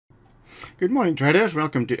Good morning, traders.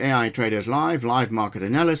 Welcome to AI Traders Live market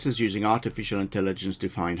analysis using artificial intelligence to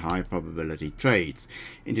find high probability trades.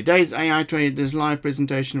 In today's AI Traders Live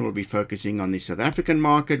presentation, we'll be focusing on the South African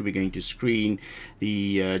market. We're going to screen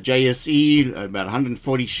the JSE, about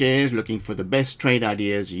 140 shares, looking for the best trade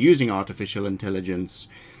ideas using artificial intelligence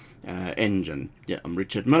engine. Yeah, I'm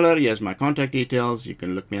Richard Miller. Here's my contact details. You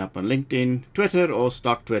can look me up on LinkedIn, Twitter, or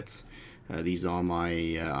StockTwits. These are my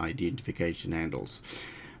identification handles.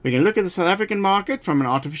 We can look at the South African market from an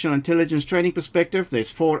artificial intelligence trading perspective.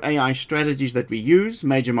 There's 4 AI strategies that we use: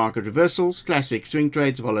 major market reversals, classic swing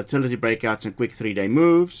trades, volatility breakouts, and quick 3-day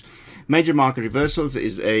moves. Major market reversals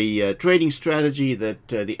is a trading strategy that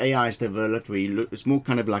the AI has developed. It's more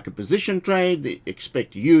kind of like a position trade. They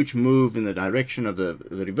expect a huge move in the direction of the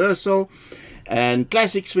reversal. And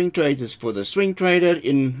classic swing trades is for the swing trader.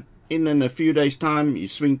 In a few days' time, you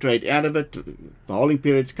swing trade out of it. The holding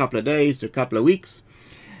period's a couple of days to a couple of weeks.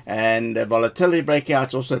 And volatility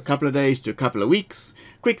breakouts also a couple of days to a couple of weeks.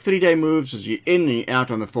 Quick 3-day moves is you're in and you're out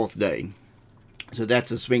on the 4th day. So that's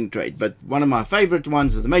a swing trade. But one of my favorite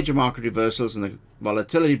ones is the major market reversals and the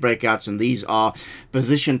volatility breakouts. And these are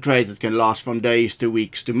position trades that can last from days to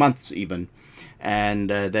weeks to months even. And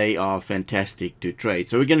they are fantastic to trade.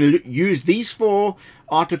 So we're going to use these 4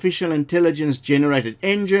 artificial intelligence generated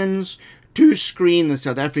engines to screen the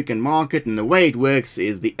South African market. And the way it works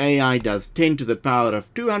is the AI does 10 to the power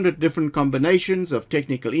of 200 different combinations of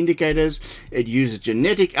technical indicators. It uses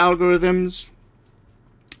genetic algorithms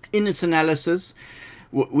in its analysis,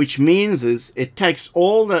 which means is it takes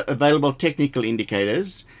all the available technical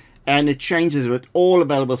indicators and it changes with all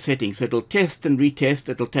available settings. So it'll test and retest.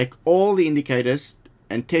 It'll take all the indicators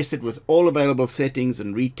and test it with all available settings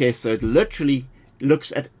and retest. So it literally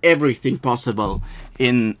looks at everything possible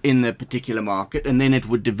in the particular market, and then it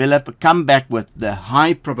would come back with the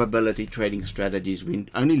high probability trading strategies. We're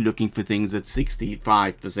only looking for things at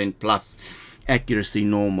 65% plus accuracy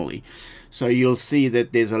normally. So you'll see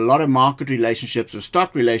that there's a lot of market relationships or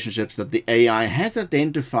stock relationships that the AI has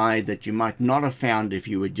identified that you might not have found if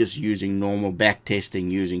you were just using normal back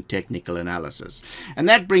testing using technical analysis. And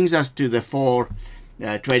that brings us to the 4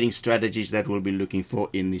 trading strategies that we'll be looking for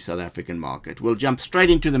in the South African market. We'll jump straight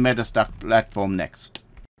into the MetaStock platform next.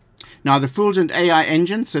 Now, the Fulgent AI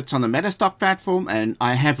engine sits on the MetaStock platform, and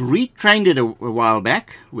I have retrained it a while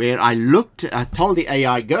back, where I told the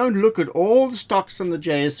AI, go and look at all the stocks on the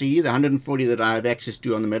JSE, the 140 that I have access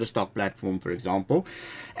to on the MetaStock platform, for example,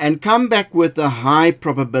 and come back with a high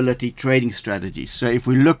probability trading strategy. So if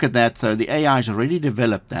we look at that, so the AI has already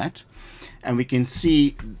developed that. And we can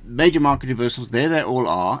see major market reversals, there they all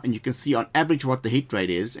are, and you can see on average what the hit rate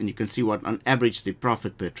is, and you can see what on average the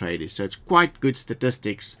profit per trade is. So it's quite good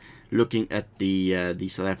statistics looking at the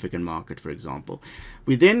South African market, for example.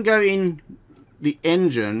 We then go in the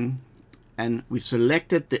engine, and we've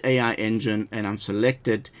selected the AI engine, and I've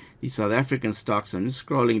selected the South African stocks. I'm just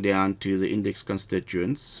scrolling down to the index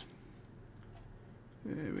constituents.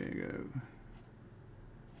 There we go.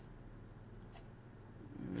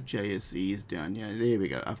 JSE is down. Yeah, there we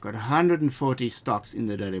go. I've got 140 stocks in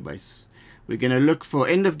the database. We're going to look for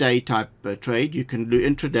end of day type trade. You can do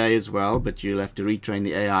intraday as well, but you'll have to retrain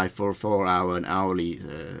the AI for 4-hour and hourly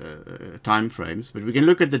time frames. But we can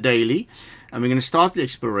look at the daily, and we're going to start the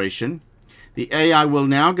exploration. The AI will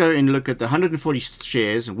now go and look at the 140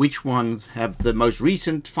 shares, which ones have the most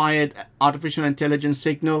recent fired artificial intelligence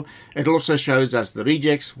signal. It also shows us the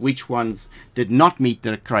rejects, which ones did not meet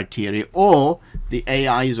the criteria, or the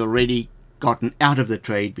AI has already gotten out of the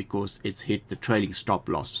trade because it's hit the trailing stop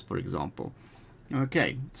loss, for example.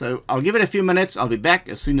 Okay, so I'll give it a few minutes. I'll be back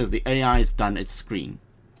as soon as the AI is done its screen.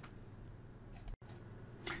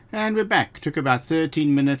 And we're back. Took about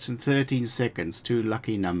 13 minutes and 13 seconds, 2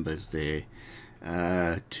 lucky numbers there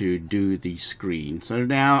to do the screen. So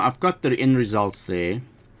now I've got the end results there.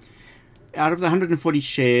 Out of the 140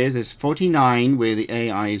 shares, there's 49 where the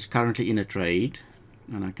AI is currently in a trade,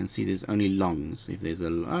 and I can see there's only longs. If there's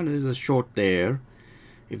there's a short there.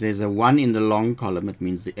 If there's a 1 in the long column, it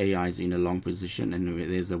means the AI is in a long position, and if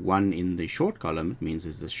there's a 1 in the short column, it means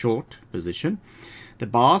there's a short position. The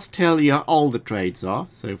bars tell you how old the trades are.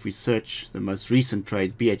 So if we search the most recent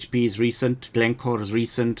trades, BHP is recent, Glencore is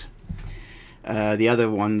recent. The other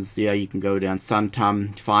ones there, you can go down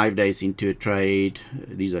Santam, 5 days into a trade.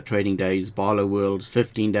 These are trading days. Barlow World,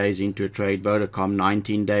 15 days into a trade. Vodacom,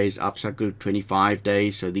 19 days. Absa Group, 25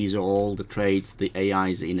 days. So these are all the trades the AI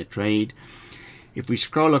is in a trade. If we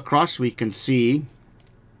scroll across, we can see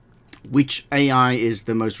which AI is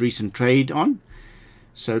the most recent trade on.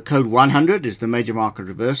 So code 100 is the major market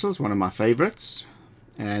reversals, one of my favorites.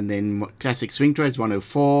 And then classic swing trades,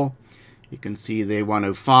 104. You can see there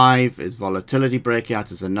 105 is volatility breakout,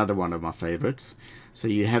 is another one of my favorites. So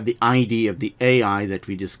you have the ID of the AI that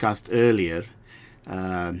we discussed earlier,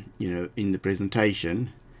 in the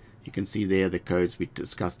presentation. You can see there the codes, we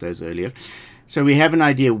discussed those earlier. So we have an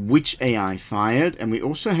idea which AI fired, and we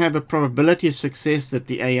also have a probability of success that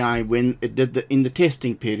the AI, when it did in the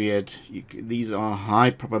testing period, these are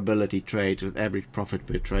high probability trades with average profit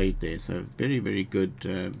per trade there. So very, very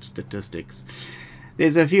good statistics.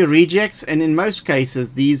 There's a few rejects, and in most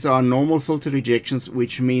cases these are normal filter rejections,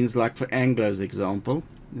 which means, like for Anglo's example,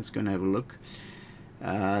 let's go and have a look.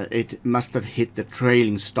 It must have hit the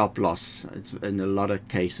trailing stop loss. It's, in a lot of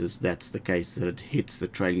cases that's the case, that it hits the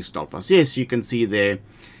trailing stop loss. Yes, you can see there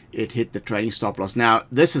it hit the trailing stop loss. Now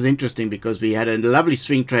this is interesting because we had a lovely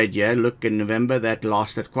swing trade here. Look, in November that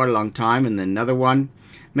lasted quite a long time, and then another one,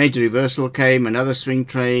 major reversal came, another swing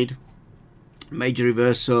trade, major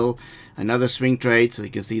reversal, another swing trade. So you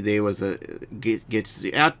can see there was a gets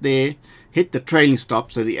out there, hit the trailing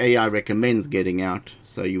stop, so the AI recommends getting out,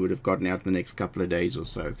 so you would have gotten out in the next couple of days or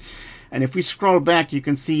so. And if we scroll back, you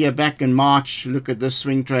can see back in March, look at this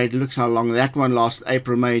swing trade, looks how long that one lasted: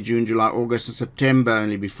 April, May, June, July, August and September,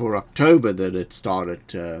 only before October that it started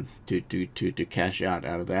to cash out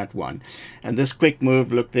of that one. And this quick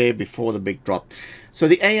move, look there, before the big drop. So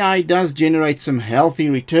the AI does generate some healthy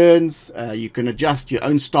returns. You can adjust your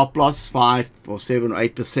own stop loss, 5 or 7 or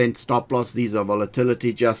 8% stop loss. These are volatility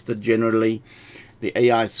adjusted generally. The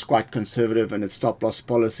AI is quite conservative in its stop loss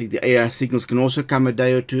policy. The AI signals can also come a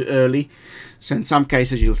day or two early. So in some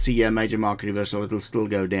cases you'll see a major market reversal, it will still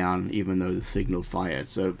go down even though the signal fired.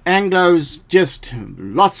 So Anglo's, just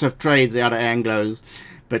lots of trades out of Anglo's,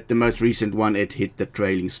 but the most recent one, it hit the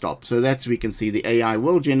trailing stop. So that's, we can see the AI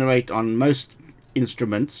will generate on most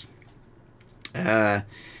instruments.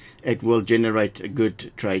 It will generate a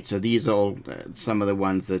good trade. So these are all some of the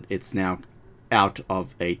ones that it's now out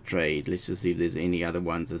of a trade. Let's just see if there's any other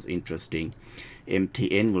ones that's interesting.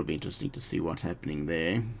 MTN will be interesting to see what's happening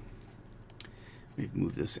there. We've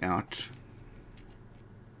moved this out.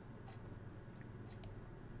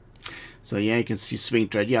 So yeah, you can see swing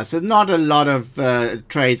trade. Yeah, so not a lot of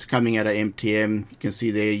trades coming out of MTN. You can see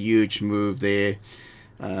there, huge move there.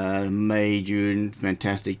 May, June,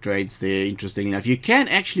 fantastic trades there. Interesting enough, you can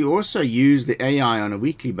actually also use the AI on a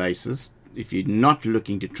weekly basis. If you're not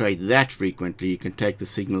looking to trade that frequently, you can take the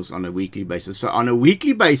signals on a weekly basis. So on a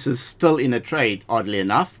weekly basis, still in a trade, oddly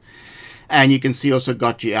enough. And you can see also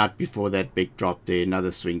got you out before that big drop there,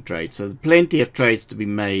 another swing trade. So plenty of trades to be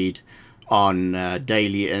made on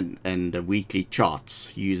daily and weekly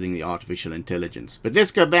charts using the artificial intelligence. But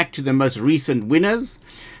let's go back to the most recent winners,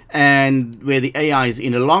 and where the AI is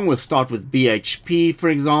in along. We'll start with BHP, for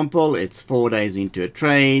example. It's 4 days into a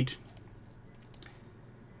trade.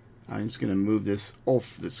 I'm just going to move this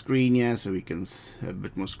off the screen here so we can have a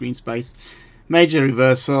bit more screen space. Major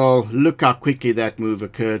reversal. Look how quickly that move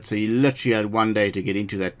occurred. So you literally had 1 day to get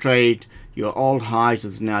into that trade. Your old highs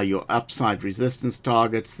is now your upside resistance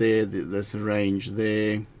targets there. This range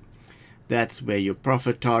there. That's where your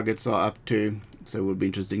profit targets are up to. So it will be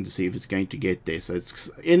interesting to see if it's going to get there. So it's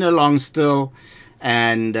in along still.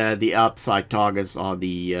 And the upside targets are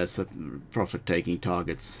the profit taking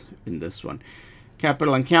targets in this one.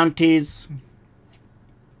 Capital and counties.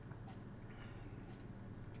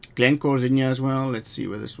 Glencore's in here as well. Let's see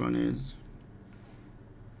where this one is.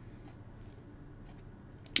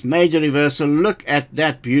 Major reversal. Look at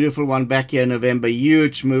that beautiful one back here in November.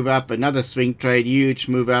 Huge move up. Another swing trade. Huge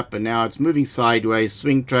move up. And now it's moving sideways.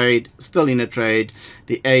 Swing trade. Still in a trade.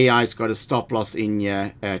 The AI's got a stop loss in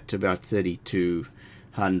here at about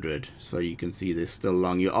 3,200. So you can see there's still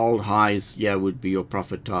long. Your old highs, yeah, would be your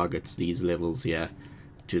profit targets. These levels here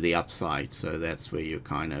to the upside. So that's where you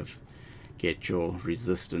kind of get your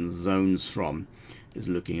resistance zones from, is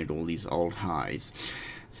looking at all these old highs.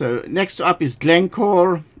 So next up is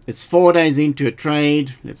Glencore. It's 4 days into a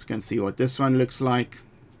trade. Let's go and see what this one looks like.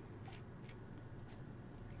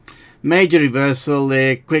 Major reversal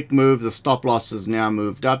there, quick move. The stop loss has now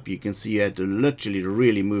moved up. You can see you had to literally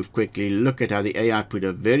really move quickly. Look at how the AI put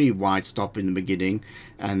a very wide stop in the beginning,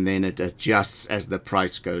 and then it adjusts as the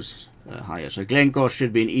price goes higher. So Glencore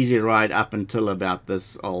should be an easy ride up until about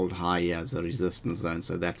this old high as a resistance zone.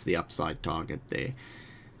 So that's the upside target there.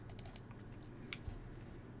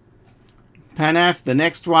 Panaf, the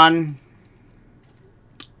next one.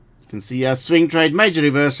 You can see a swing trade, major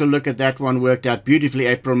reversal. Look at that one, worked out beautifully.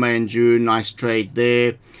 April, May and June, nice trade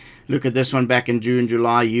there. Look at this one back in June,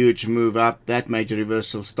 July, huge move up. That major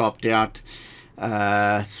reversal stopped out.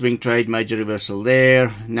 Swing trade, major reversal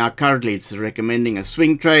there. Now currently it's recommending a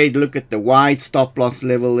swing trade. Look at the wide stop loss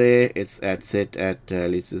level there. It's set at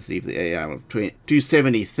let's just see if the AI will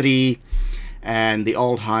 273, and the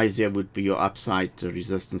old highs here would be your upside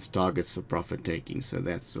resistance targets for profit taking. So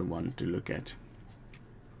that's the one to look at.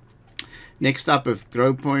 Next up with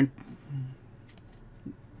Growpoint.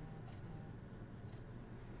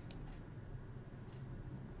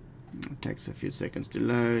 It takes a few seconds to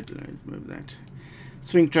load. Move that.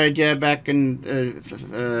 Swing trade, yeah, back in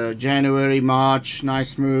January, March,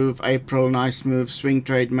 nice move. April, nice move. Swing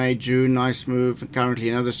trade, May, June, nice move. Currently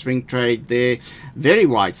another swing trade there. Very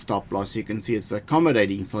wide stop loss. You can see it's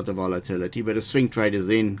accommodating for the volatility, but a swing trade is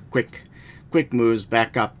in. Quick moves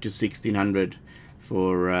back up to 1600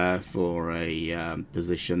 for a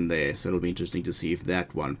position there. So it'll be interesting to see if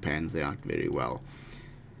that one pans out very well.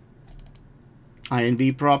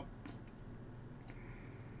 InvPro.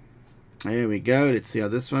 There we go. Let's see how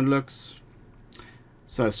this one looks.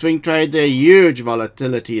 So swing trade there, huge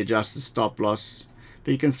volatility, adjusted stop loss.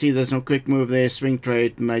 But you can see there's no quick move there. Swing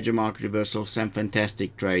trade, major market reversal, some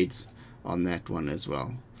fantastic trades on that one as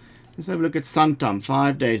well. Let's have a look at Suntom,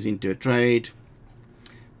 5 days into a trade. I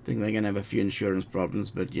think they're going to have a few insurance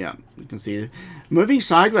problems, but yeah, you can see moving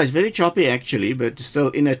sideways, very choppy actually, but still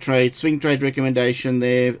in a trade. Swing trade recommendation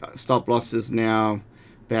there. Stop losses now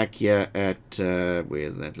back here at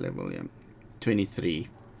where's that level? Yeah, 23.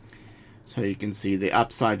 So you can see the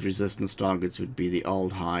upside resistance targets would be the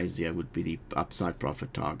old highs here, would be the upside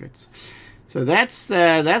profit targets. So those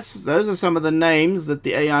are some of the names that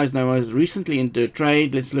the AI is now most recently into a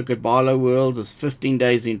trade. Let's look at Barlow World. It's 15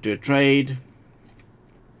 days into a trade.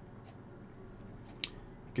 You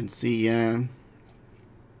can see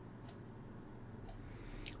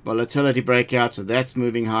volatility breakout, so that's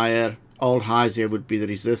moving higher. Old highs here would be the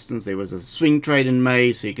resistance. There was a swing trade in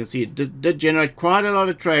May, so you can see it did generate quite a lot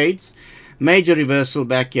of trades. Major reversal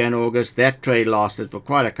back here in August. That trade lasted for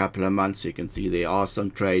quite a couple of months. You can see there are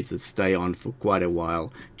some trades that stay on for quite a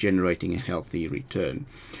while, generating a healthy return.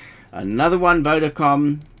 Another one,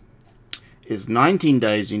 Vodacom, is 19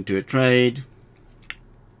 days into a trade.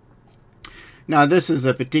 Now this is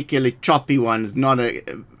a particularly choppy one. It's not a,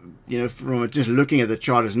 you know, from just looking at the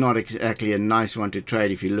chart, it's not exactly a nice one to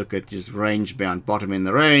trade. If you look at just range bound, bottom in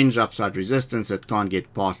the range, upside resistance, it can't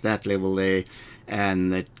get past that level there,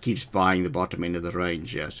 and it keeps buying the bottom end of the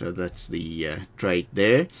range. Yeah, so that's the trade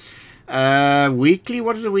there. Weekly,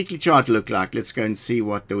 what does a weekly chart look like? Let's go and see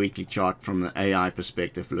what the weekly chart from the AI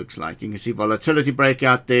perspective looks like. You can see volatility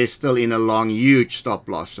breakout there, still in a long, huge stop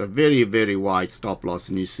loss, a very, very wide stop loss.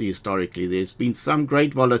 And you see historically there's been some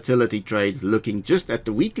great volatility trades looking just at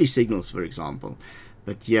the weekly signals, for example.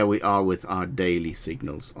 But here we are with our daily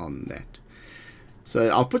signals on that. So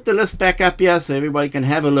I'll put the list back up here so everybody can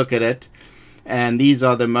have a look at it. And these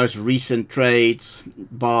are the most recent trades.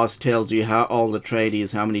 Bars tells you how old the trade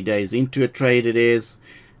is, how many days into a trade it is.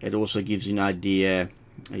 It also gives you an idea,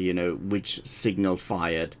 you know, which signal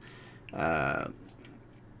fired.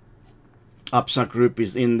 Upside group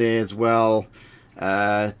is in there as well.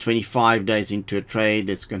 25 days into a trade.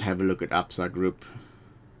 Let's go and have a look at upside group.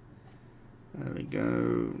 There we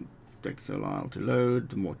go. Takes a while to load.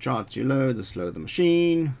 The more charts you load, the slower the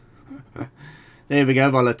machine. There we go,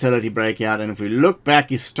 volatility breakout. And if we look back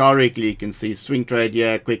historically, you can see swing trade,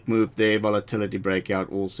 yeah, quick move there, volatility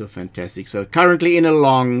breakout, also fantastic. So currently in a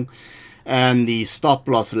long, and the stop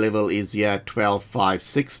loss level is here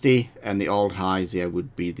 12,560, and the old highs here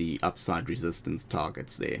would be the upside resistance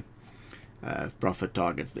targets there, profit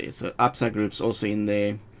targets there. So upside groups also in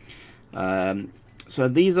there. So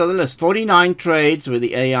these are the list. 49 trades where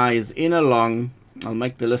the AI is in a long. I'll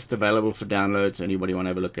make the list available for download, so anybody want to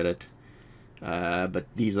have a look at it. But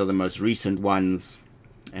these are the most recent ones,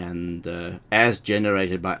 and as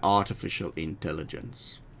generated by artificial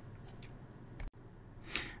intelligence.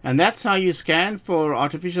 And that's how you scan for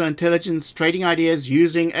artificial intelligence trading ideas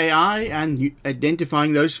using AI and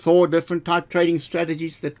identifying those 4 different type trading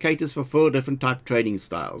strategies that caters for 4 different type trading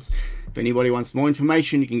styles. If anybody wants more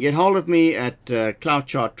information, you can get hold of me at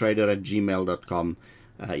cloudcharttrader@gmail.com.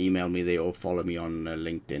 Email me there or follow me on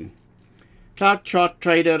LinkedIn.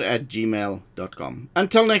 cloudcharttrader@gmail.com.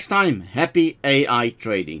 Until next time, happy AI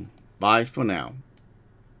trading. Bye for now.